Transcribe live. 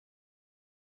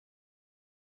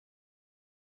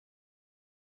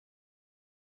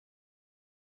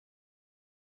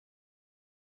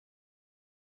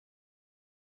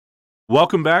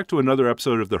Welcome back to another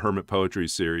episode of the Hermit Poetry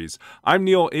Series. I'm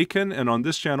Neil Aitken, and on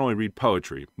this channel I read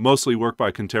poetry, mostly work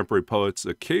by contemporary poets,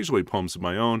 occasionally poems of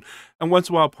my own, and once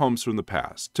in a while poems from the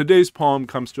past. Today's poem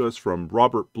comes to us from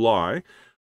Robert Bly,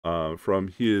 from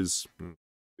his,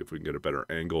 if we can get a better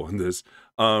angle on this,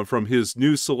 from his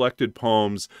new selected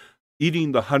poems,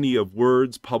 Eating the Honey of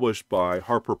Words, published by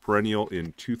HarperPerennial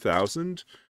in 2000.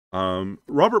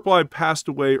 Robert Bly passed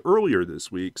away earlier this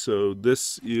week, so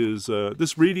this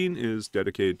reading is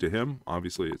dedicated to him.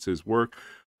 Obviously, it's his work.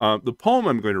 The poem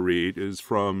I'm going to read is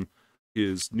from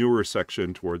his newer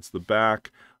section towards the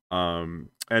back, and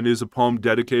is a poem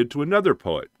dedicated to another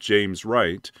poet, James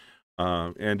Wright,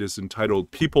 and is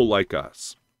entitled People Like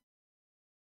Us.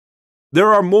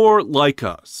 There are more like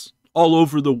us. All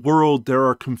over the world there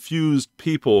are confused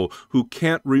people who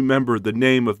can't remember the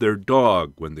name of their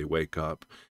dog when they wake up,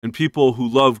 and people who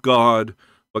love God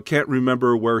but can't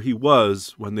remember where he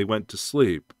was when they went to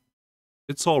sleep.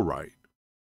 It's all right.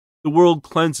 The world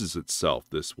cleanses itself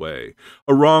this way.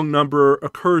 A wrong number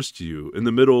occurs to you in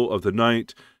the middle of the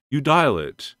night. You dial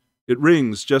it. It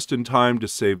rings just in time to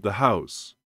save the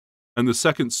house. And the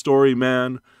second-story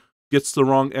man gets the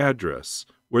wrong address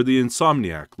where the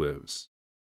insomniac lives.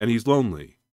 And he's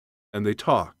lonely. And they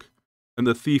talk. And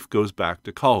the thief goes back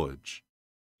to college.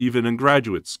 Even in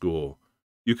graduate school,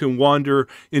 you can wander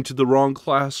into the wrong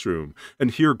classroom and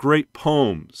hear great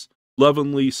poems,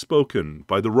 lovingly spoken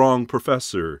by the wrong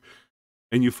professor,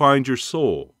 and you find your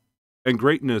soul, and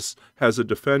greatness has a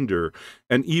defender,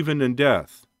 and even in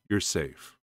death, you're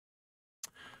safe.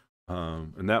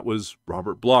 And that was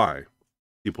Robert Bly,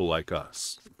 People Like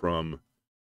Us, from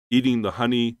Eating the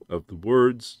Honey of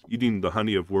Words,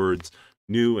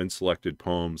 New and Selected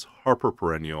Poems,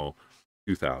 HarperPerennial,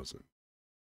 2000.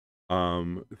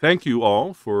 Thank you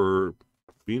all for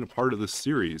being a part of this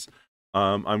series.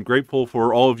 I'm grateful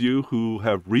for all of you who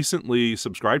have recently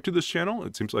subscribed to this channel.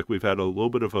 It seems like we've had a little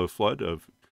bit of a flood of,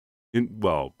 a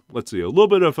little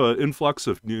bit of an influx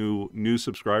of new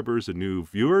subscribers and new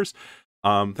viewers.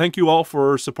 Thank you all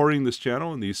for supporting this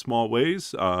channel in these small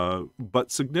ways,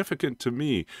 but significant to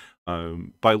me,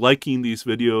 by liking these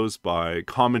videos, by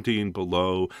commenting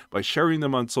below, by sharing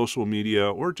them on social media,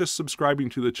 or just subscribing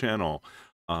to the channel.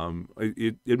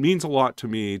 It means a lot to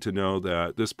me to know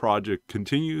that this project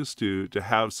continues to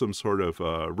have some sort of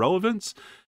relevance,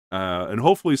 and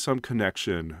hopefully some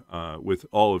connection with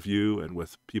all of you and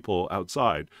with people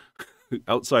outside.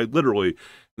 Outside literally,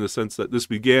 in the sense that this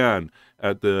began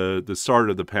at the start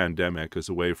of the pandemic as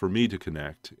a way for me to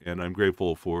connect, and I'm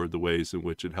grateful for the ways in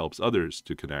which it helps others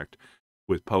to connect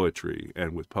with poetry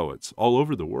and with poets all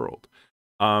over the world.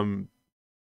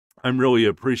 I'm really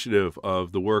appreciative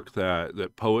of the work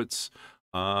that poets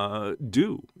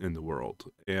do in the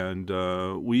world. And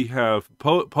we have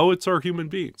poets are human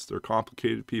beings. They're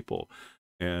complicated people.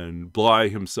 And Bly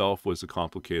himself was a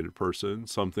complicated person.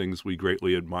 Some things we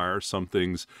greatly admire. Some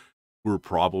things were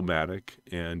problematic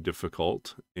and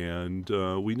difficult. And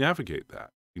we navigate that.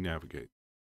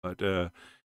 But at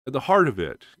the heart of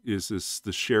it is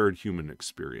the shared human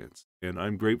experience. And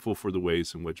I'm grateful for the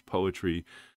ways in which poetry,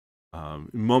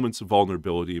 moments of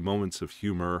vulnerability, moments of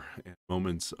humor, and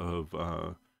moments of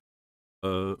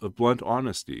blunt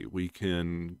honesty, we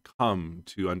can come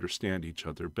to understand each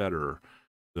other better.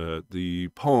 The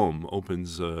poem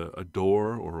opens a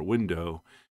door or a window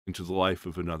into the life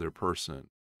of another person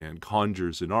and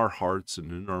conjures in our hearts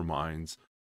and in our minds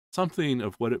something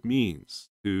of what it means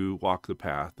to walk the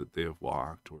path that they have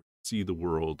walked, or see the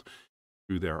world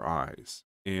through their eyes.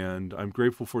 And I'm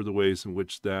grateful for the ways in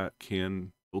which that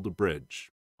can build a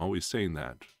bridge. Always saying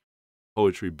that.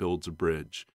 Poetry builds a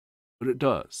bridge. But it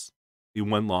does. In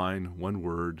one line, one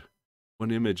word,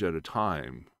 one image at a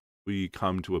time, we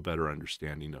come to a better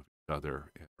understanding of each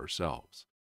other and ourselves.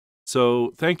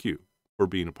 So thank you for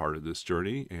being a part of this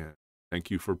journey, and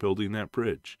thank you for building that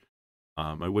bridge.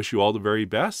 I wish you all the very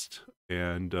best,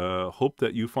 and hope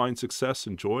that you find success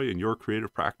and joy in your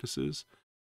creative practices,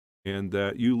 and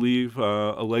that you leave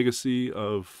a legacy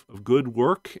of good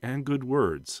work and good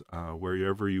words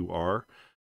wherever you are,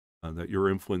 that your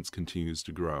influence continues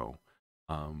to grow.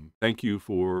 Thank you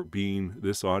for being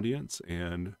this audience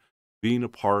and being a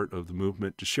part of the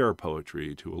movement to share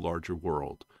poetry to a larger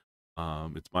world.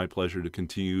 It's my pleasure to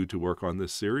continue to work on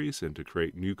this series and to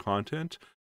create new content.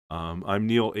 I'm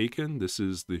Neil Aitken. This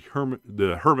is the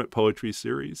Hermit Poetry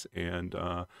Series, and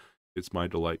it's my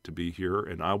delight to be here,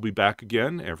 and I'll be back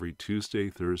again every Tuesday,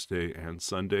 Thursday, and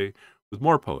Sunday with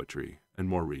more poetry and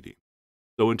more reading.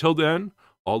 So until then,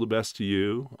 all the best to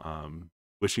you.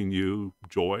 Wishing you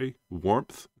joy,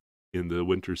 warmth in the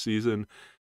winter season,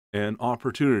 and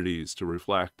opportunities to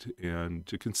reflect and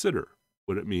to consider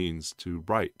what it means to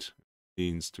write, what it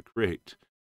means to create,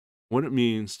 what it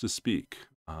means to speak.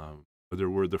 Whether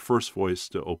we're the first voice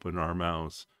to open our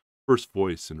mouths, first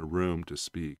voice in a room to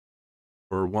speak,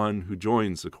 or one who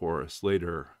joins the chorus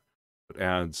later but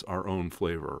adds our own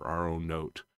flavor, our own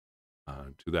note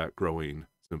to that growing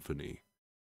symphony.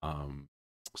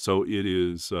 So it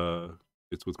is,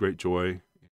 it's with great joy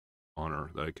and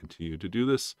honor that I continue to do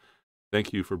this.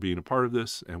 Thank you for being a part of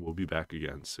this, and we'll be back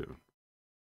again soon.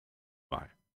 Bye.